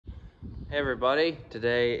Hey everybody,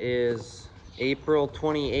 today is April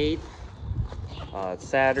 28th. It's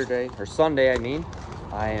Saturday, or Sunday I mean.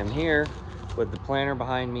 I am here with the planter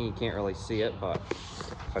behind me. You can't really see it, but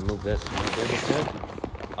if I move this,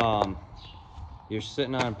 you're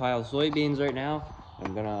sitting on a pile of soybeans right now.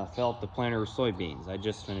 I'm gonna fill up the planter with soybeans. I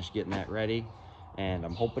just finished getting that ready, and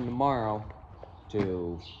I'm hoping tomorrow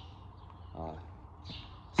to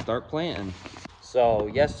start planting. So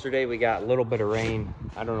yesterday we got a little bit of rain.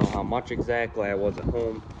 I don't know how much exactly. I wasn't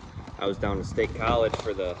home. I was down to State College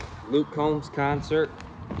for the Luke Combs concert.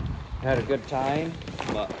 Had a good time,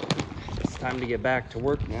 but it's time to get back to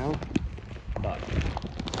work now. But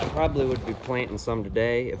I probably would be planting some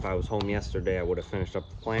today. If I was home yesterday, I would have finished up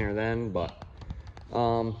the planter then, but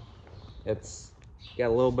it's got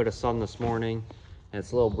a little bit of sun this morning and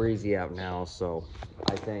it's a little breezy out now, so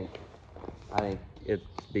I think it'd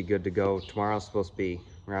be good to go. Tomorrow's supposed to be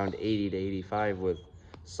around 80 to 85 with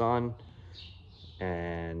sun,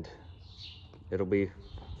 and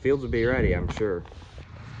fields will be ready, I'm sure.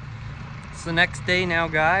 It's the next day now,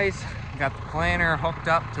 guys. Got the planter hooked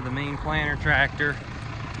up to the main planter tractor,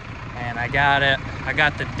 and I got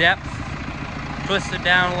the depth twisted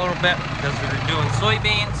down a little bit because we're doing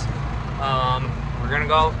soybeans. We're gonna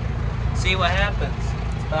go see what happens.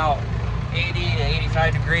 It's about 80 to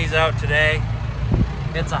 85 degrees out today.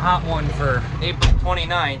 It's a hot one for April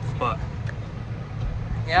 29th, but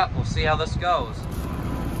yeah, we'll see how this goes.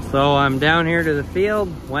 So I'm down here to the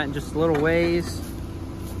field, went just a little ways.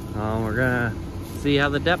 We're gonna see how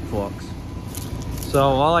the depth looks. So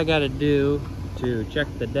all I gotta do to check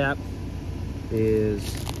the depth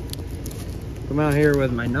is come out here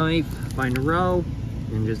with my knife, find a row,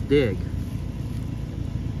 and just dig.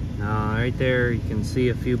 Right there you can see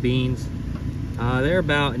a few beans. They're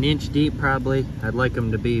about an inch deep probably. I'd like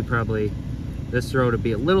them to be probably, this row to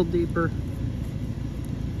be a little deeper.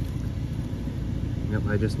 Yep,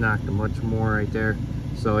 I just knocked a much more right there.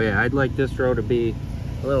 So yeah, I'd like this row to be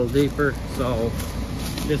a little deeper. So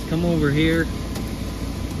just come over here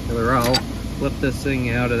to the row, flip this thing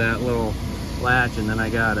out of that little latch, and then I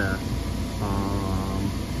gotta,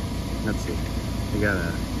 let's see, I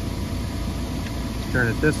gotta turn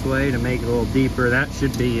it this way to make it a little deeper. That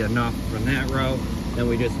should be enough from that row. Then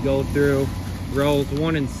we just go through rows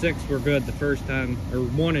 1 and 6 were good the first time, or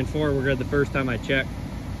 1 and 4 were good the first time I checked.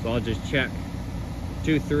 So I'll just check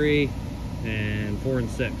 2, 3, and 4 and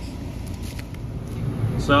 6.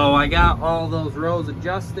 So I got all those rows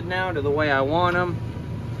adjusted now to the way I want them.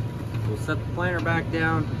 We'll set the planter back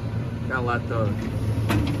down. Gotta let the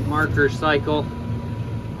markers cycle.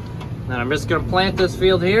 Then I'm just gonna plant this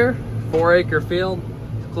field here. 4-acre field.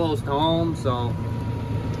 It's close to home, so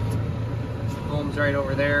home's right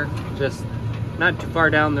over there. Just not too far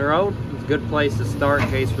down the road. It's a good place to start in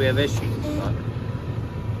case we have issues.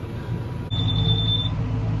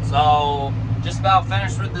 So just about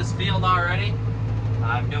finished with this field already.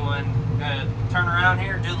 I'm gonna turn around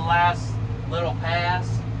here, do the last little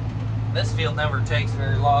pass. This field never takes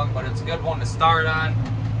very long, but it's a good one to start on.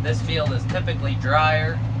 This field is typically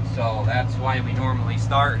drier, so that's why we normally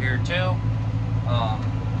start here too.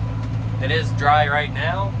 It is dry right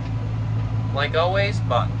now, like always,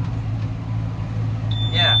 but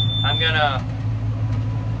yeah,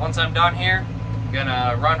 once I'm done here, I'm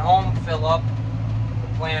gonna run home, fill up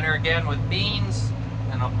the planter again with beans,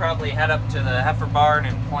 and I'll probably head up to the heifer barn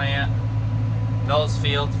and plant those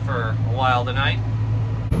fields for a while tonight.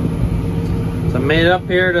 So I made it up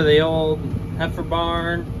here to the old heifer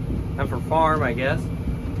farm, I guess.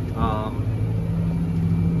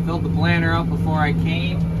 Filled the planter up before I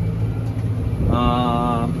came.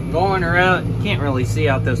 Going around, you can't really see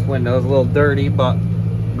out this window, it's a little dirty, but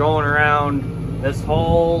going around this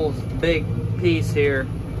whole big piece here,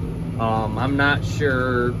 I'm not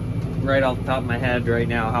sure right off the top of my head right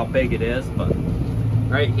now how big it is, but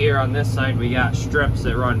right here on this side we got strips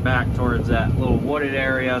that run back towards that little wooded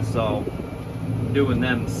area, so I'm doing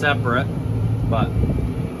them separate. But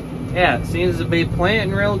yeah, it seems to be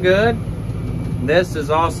planting real good. This is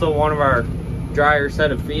also one of our drier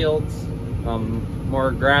set of fields, more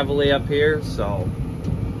gravelly up here, so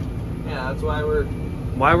yeah, that's why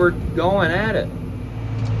we're going at it.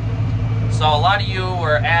 So a lot of you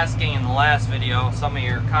were asking in the last video, some of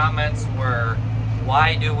your comments were,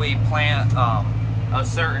 why do we plant a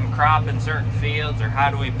certain crop in certain fields, or how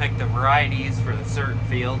do we pick the varieties for the certain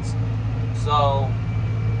fields? So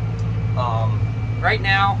right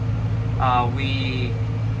now,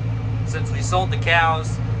 since we sold the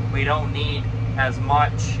cows, we don't need as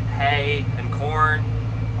much hay and corn.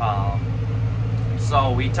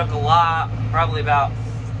 So we took a lot, probably about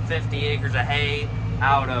 50 acres of hay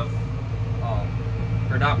out of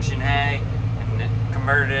production hay and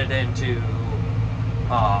converted it into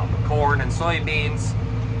corn and soybeans.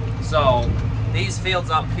 So these fields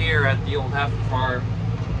up here at the old heifer farm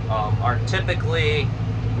are typically,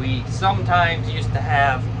 we sometimes used to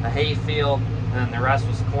have a hay field and the rest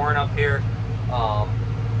was corn up here,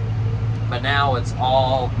 but now it's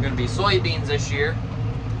all going to be soybeans this year.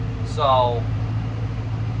 So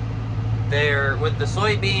there, with the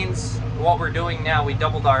soybeans, what we're doing now, we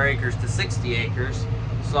doubled our acres to 60 acres.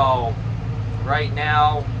 So right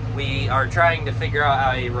now we are trying to figure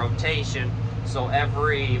out a rotation, so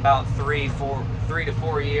every about 3 to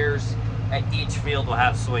 4 years at each field will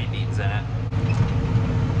have soybeans in it.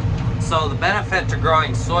 So the benefit to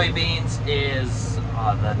growing soybeans is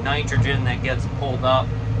the nitrogen that gets pulled up.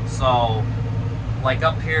 So like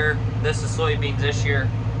up here, this is soybeans this year.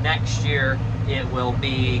 Next year it will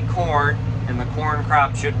be corn, and the corn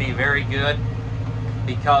crop should be very good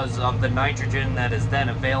because of the nitrogen that is then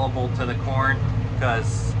available to the corn,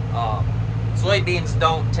 because soybeans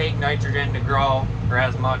don't take nitrogen to grow or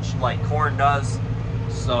as much like corn does.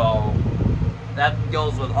 So that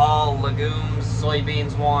goes with all legumes.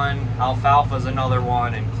 Soybeans one, alfalfa is another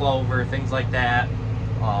one, and clover, things like that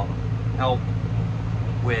help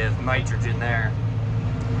with nitrogen there.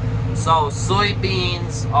 So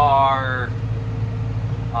soybeans are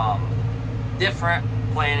different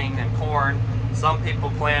planting than corn. Some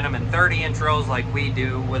people plant them in 30-inch rows like we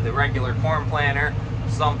do with a regular corn planter.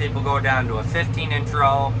 Some people go down to a 15-inch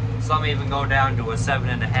row. Some even go down to a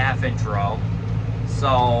 7.5-inch row.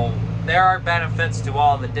 So there are benefits to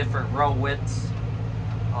all the different row widths,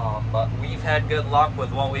 but we've had good luck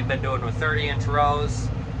with what we've been doing with 30-inch rows,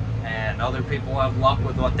 and other people have luck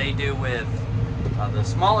with what they do with the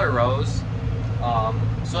smaller rows.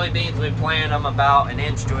 Soybeans, we plant them about 1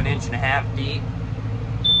 inch to 1.5 inches deep,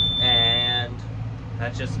 and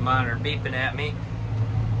that's just the monitor beeping at me.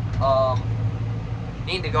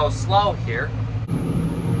 Need to go slow here.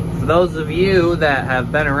 For those of you that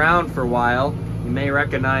have been around for a while, you may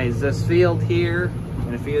recognize this field here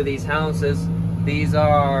and a few of these houses. This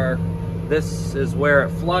is where it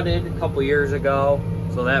flooded a couple years ago.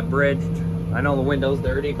 So that bridge, I know the window's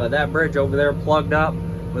dirty, but that bridge over there plugged up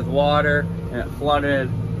with water and it flooded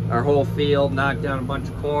our whole field, knocked down a bunch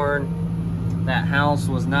of corn. That house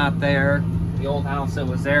was not there. The old house that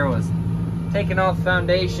was there was taken off the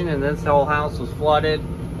foundation, and this whole house was flooded.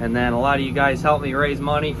 And then a lot of you guys helped me raise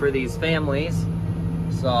money for these families.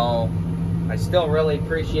 So I still really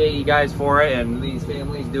appreciate you guys for it, and these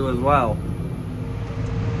families do as well.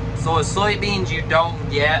 So with soybeans, you don't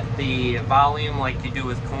get the volume like you do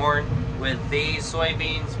with corn. With these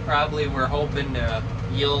soybeans, probably we're hoping to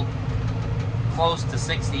yield close to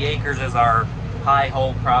 60 acres as our high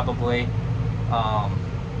hope, probably.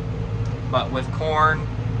 But with corn,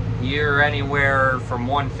 you're anywhere from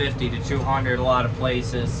 150 to 200 a lot of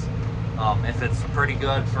places, if it's pretty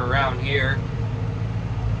good for around here.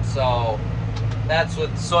 So that's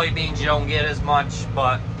with soybeans, you don't get as much,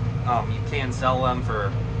 but you can sell them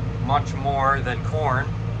for much more than corn.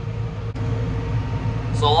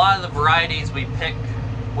 So a lot of the varieties we pick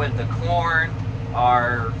with the corn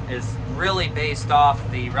is really based off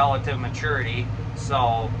the relative maturity.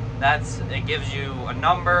 So it gives you a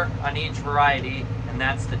number on each variety, and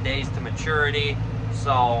that's the days to maturity.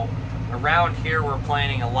 So around here we're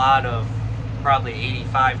planting a lot of probably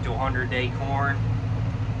 85 to 100 day corn,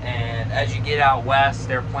 and as you get out west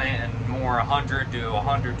they're planting more 100 to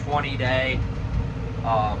 120 day.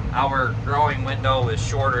 Our growing window is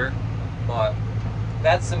shorter, but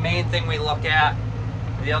that's the main thing we look at.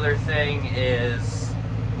 The other thing is,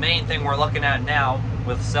 main thing we're looking at now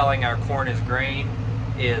with selling our corn as grain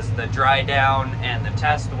is the dry down and the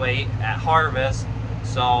test weight at harvest.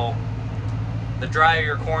 So the drier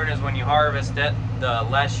your corn is when you harvest it, the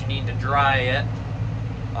less you need to dry it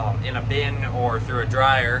in a bin or through a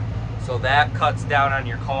dryer. So that cuts down on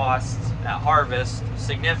your costs at harvest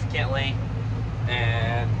significantly,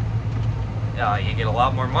 and you get a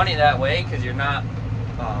lot more money that way because you're not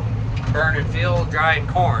burning fuel drying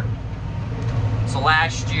corn. So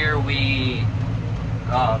last year the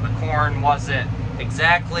corn wasn't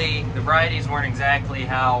exactly, the varieties weren't exactly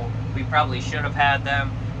how we probably should have had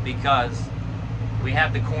them, because we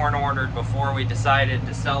had the corn ordered before we decided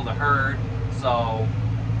to sell the herd. So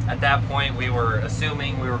at that point we were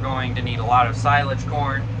assuming we were going to need a lot of silage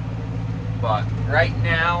corn, but right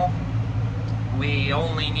now we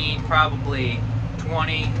only need probably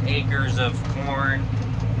 20 acres of corn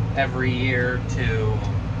every year to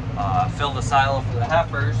fill the silo for the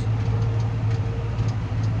heifers,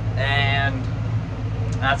 and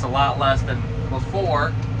that's a lot less than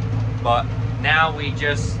before. But now we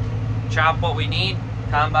just chop what we need,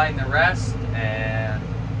 combine the rest. And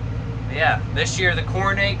yeah, this year the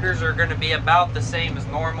corn acres are going to be about the same as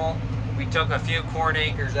normal. We took a few corn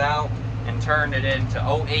acres out and turned it into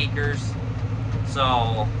oat acres.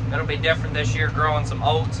 So it'll be different this year, growing some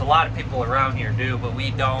oats. A lot of people around here do, but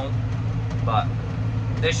we don't. But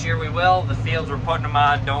this year we will. The fields we're putting them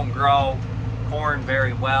on don't grow corn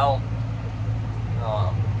very well.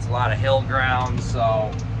 It's a lot of hill ground,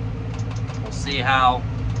 so we'll see how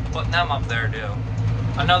putting them up there do.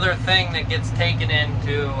 Another thing that gets taken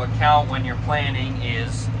into account when you're planting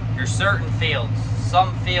is your certain fields.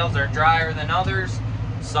 Some fields are drier than others.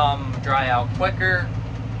 Some dry out quicker.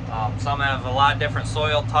 Some have a lot of different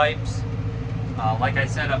soil types. Like I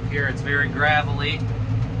said up here, it's very gravelly.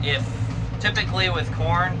 Typically with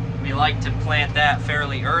corn, we like to plant that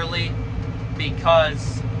fairly early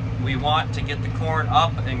because we want to get the corn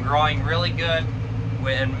up and growing really good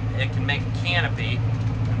when it can make a canopy,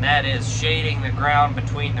 and that is shading the ground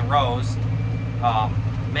between the rows.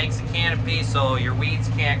 Makes a canopy so your weeds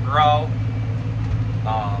can't grow.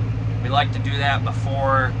 We like to do that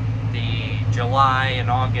before the July and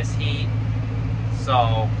August heat.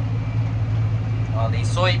 So these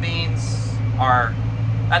soybeans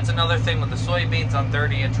that's another thing with the soybeans on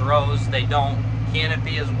 30-inch rows. They don't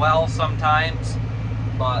canopy as well sometimes,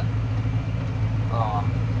 but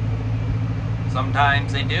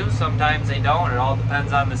sometimes they do, sometimes they don't. It all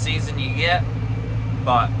depends on the season you get.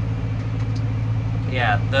 But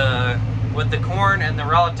yeah, with the corn and the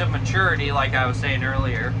relative maturity, like I was saying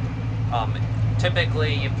earlier,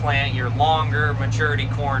 typically you plant your longer maturity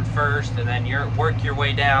corn first, and then work your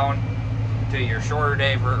way down to your shorter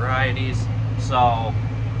day varieties. So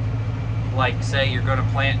like say you're going to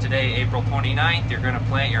plant today, April 29th, you're going to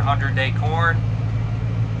plant your 100-day corn,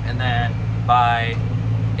 and then by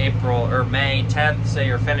April or May 10th, say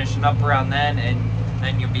you're finishing up around then, and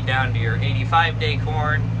then you'll be down to your 85-day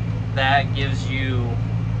corn. That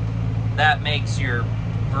makes your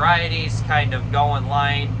varieties kind of go in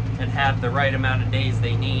line and have the right amount of days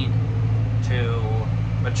they need to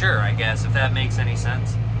mature, I guess, if that makes any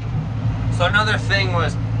sense. So another thing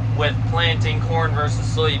with planting corn versus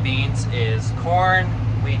soybeans is corn,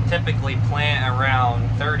 we typically plant around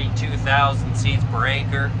 32,000 seeds per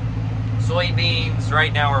acre. Soybeans,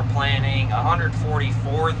 right now we're planting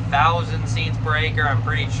 144,000 seeds per acre, I'm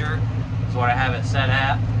pretty sure is what I have it set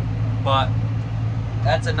at. But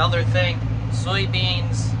that's another thing.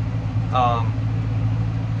 Soybeans,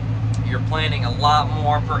 you're planting a lot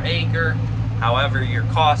more per acre. However, your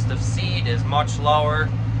cost of seed is much lower.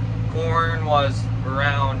 Corn was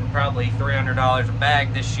around probably $300 a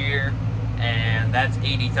bag this year, and that's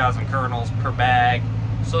 80,000 kernels per bag.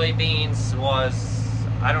 Soybeans was,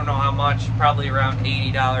 I don't know how much, probably around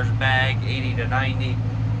 $80 a bag, 80 to 90.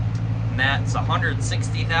 And that's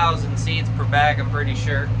 160,000 seeds per bag, I'm pretty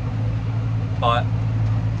sure. But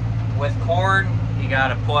with corn, you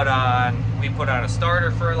gotta we put on a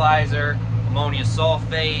starter fertilizer, ammonium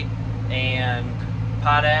sulfate, and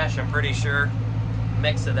potash, I'm pretty sure.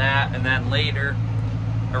 Mix of that, and then later,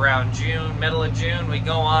 around June, middle of June, we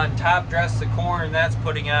go on top dress the corn. That's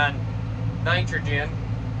putting on nitrogen.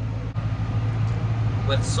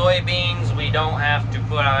 With soybeans, we don't have to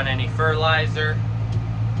put on any fertilizer,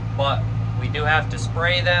 but we do have to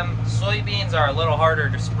spray them. Soybeans are a little harder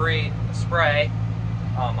to spray.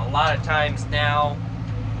 A lot of times now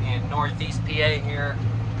in Northeast PA here,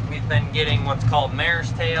 we've been getting what's called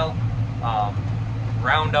mare's tail.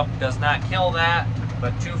 Roundup does not kill that,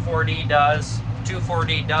 but 2,4-D does.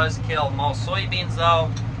 2,4-D does kill most soybeans though,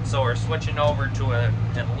 so we're switching over to an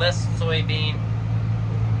Enlist soybean,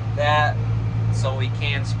 so we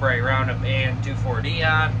can spray Roundup and 2,4-D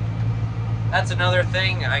on. That's another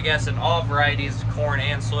thing, I guess, in all varieties, corn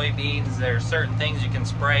and soybeans, there are certain things you can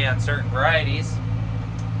spray on certain varieties.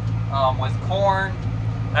 With corn,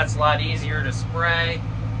 that's a lot easier to spray.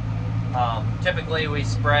 Typically we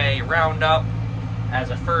spray Roundup as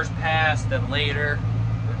a first pass, then later,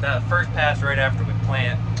 the first pass right after we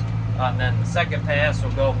plant, and then the second pass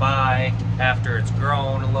will go by after it's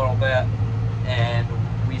grown a little bit, and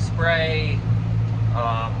we spray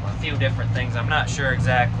a few different things. I'm not sure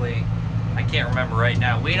exactly, I can't remember right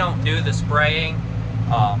now. We don't do the spraying.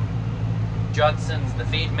 Judson's the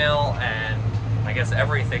feed mill, and I guess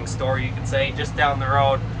everything store, you could say, just down the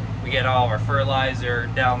road. We get all our fertilizer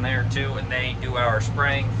down there too, and they do our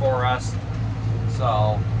spraying for us.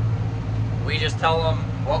 So we just tell them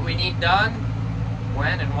what we need done,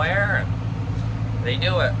 when and where, and they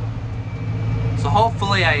do it. So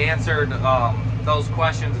hopefully I answered those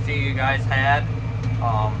questions a few of you guys had.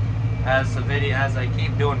 As I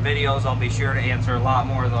keep doing videos, I'll be sure to answer a lot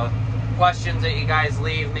more of the questions that you guys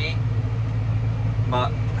leave me.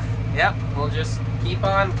 But yep, we'll just keep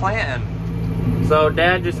on planting. So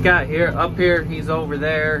Dad just got up here, he's over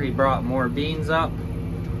there, he brought more beans up.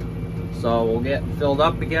 So we'll get filled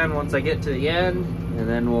up again once I get to the end, and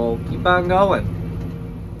then we'll keep on going.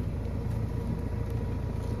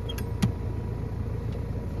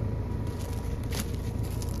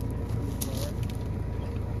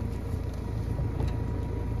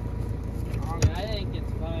 I think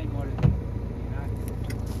it's fine what it is.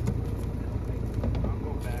 I'll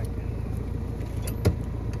go back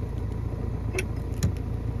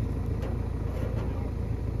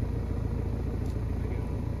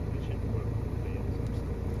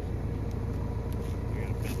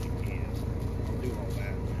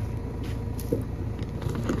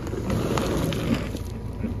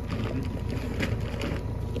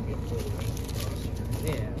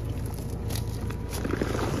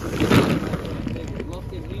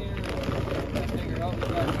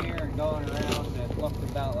going around, it looked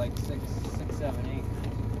about like 6, 7 acres.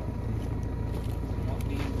 What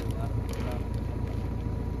beans are left?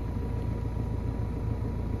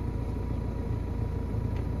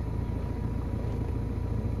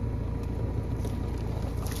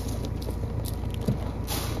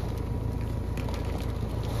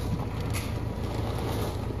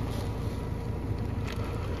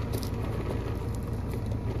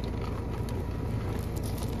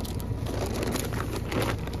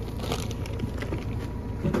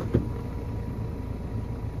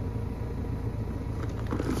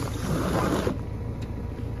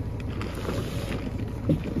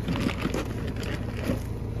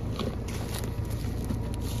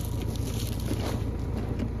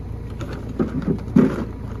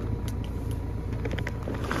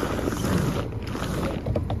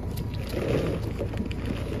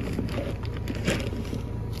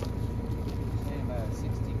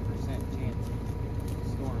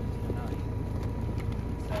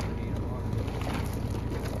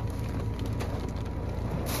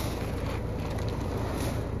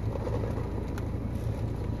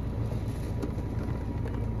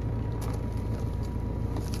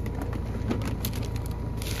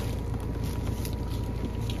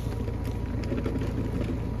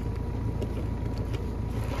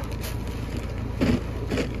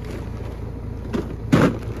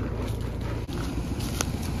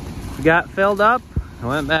 Got filled up. I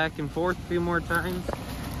went back and forth a few more times.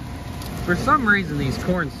 For some reason, these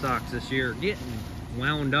corn stalks this year are getting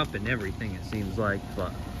wound up and everything, it seems like.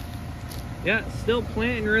 But yeah, still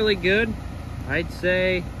planting really good. I'd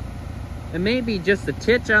say it may be just a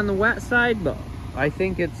titch on the wet side, but I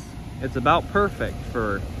think it's about perfect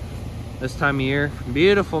for this time of year.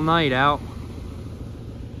 Beautiful night out.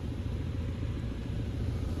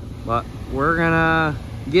 But we're gonna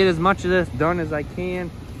get as much of this done as I can.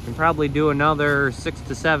 And probably do another 6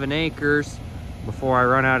 to 7 acres before I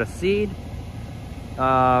run out of seed.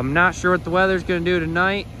 I'm not sure what the weather's gonna do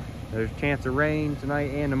tonight. There's a chance of rain tonight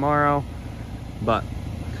and tomorrow, but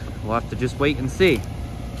we'll have to just wait and see.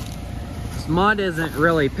 This mud isn't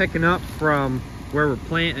really picking up from where we're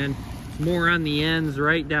planting. It's more on the ends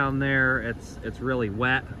right down there. It's really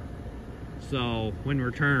wet. So when we're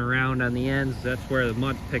turning around on the ends, that's where the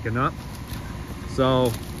mud's picking up.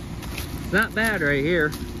 So it's not bad right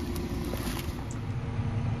here.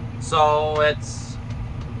 So it's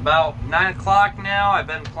about 9 o'clock now. I've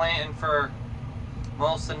been planting for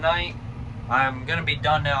most of the night. I'm gonna be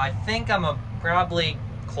done now. I think I'm probably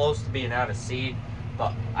close to being out of seed,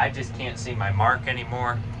 but I just can't see my mark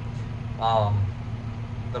anymore.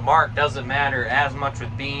 The mark doesn't matter as much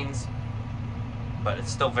with beans, but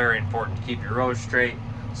it's still very important to keep your rows straight.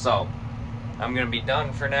 So I'm gonna be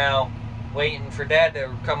done for now. Waiting for Dad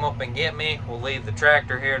to come up and get me. We'll leave the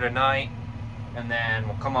tractor here tonight, and then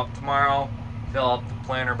we'll come up tomorrow, fill up the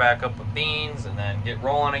planter back up with beans, and then get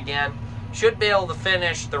rolling again. Should be able to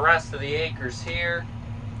finish the rest of the acres here.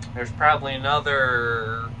 There's probably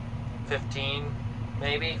another 15,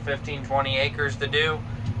 maybe 15, 20 acres to do,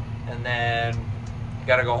 and then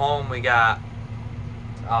gotta go home. We got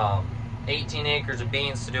 18 acres of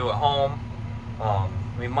beans to do at home.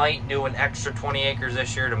 We might do an extra 20 acres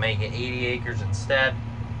this year to make it 80 acres instead.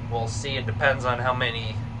 We'll see. It depends on how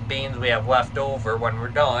many beans we have left over when we're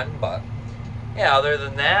done. But yeah, other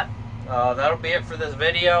than that, that'll be it for this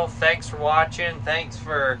video. Thanks for watching. Thanks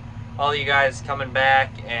for all you guys coming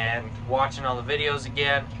back and watching all the videos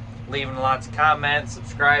again, leaving lots of comments,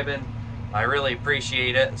 subscribing. I really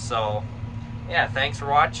appreciate it. So yeah, thanks for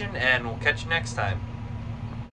watching, and we'll catch you next time.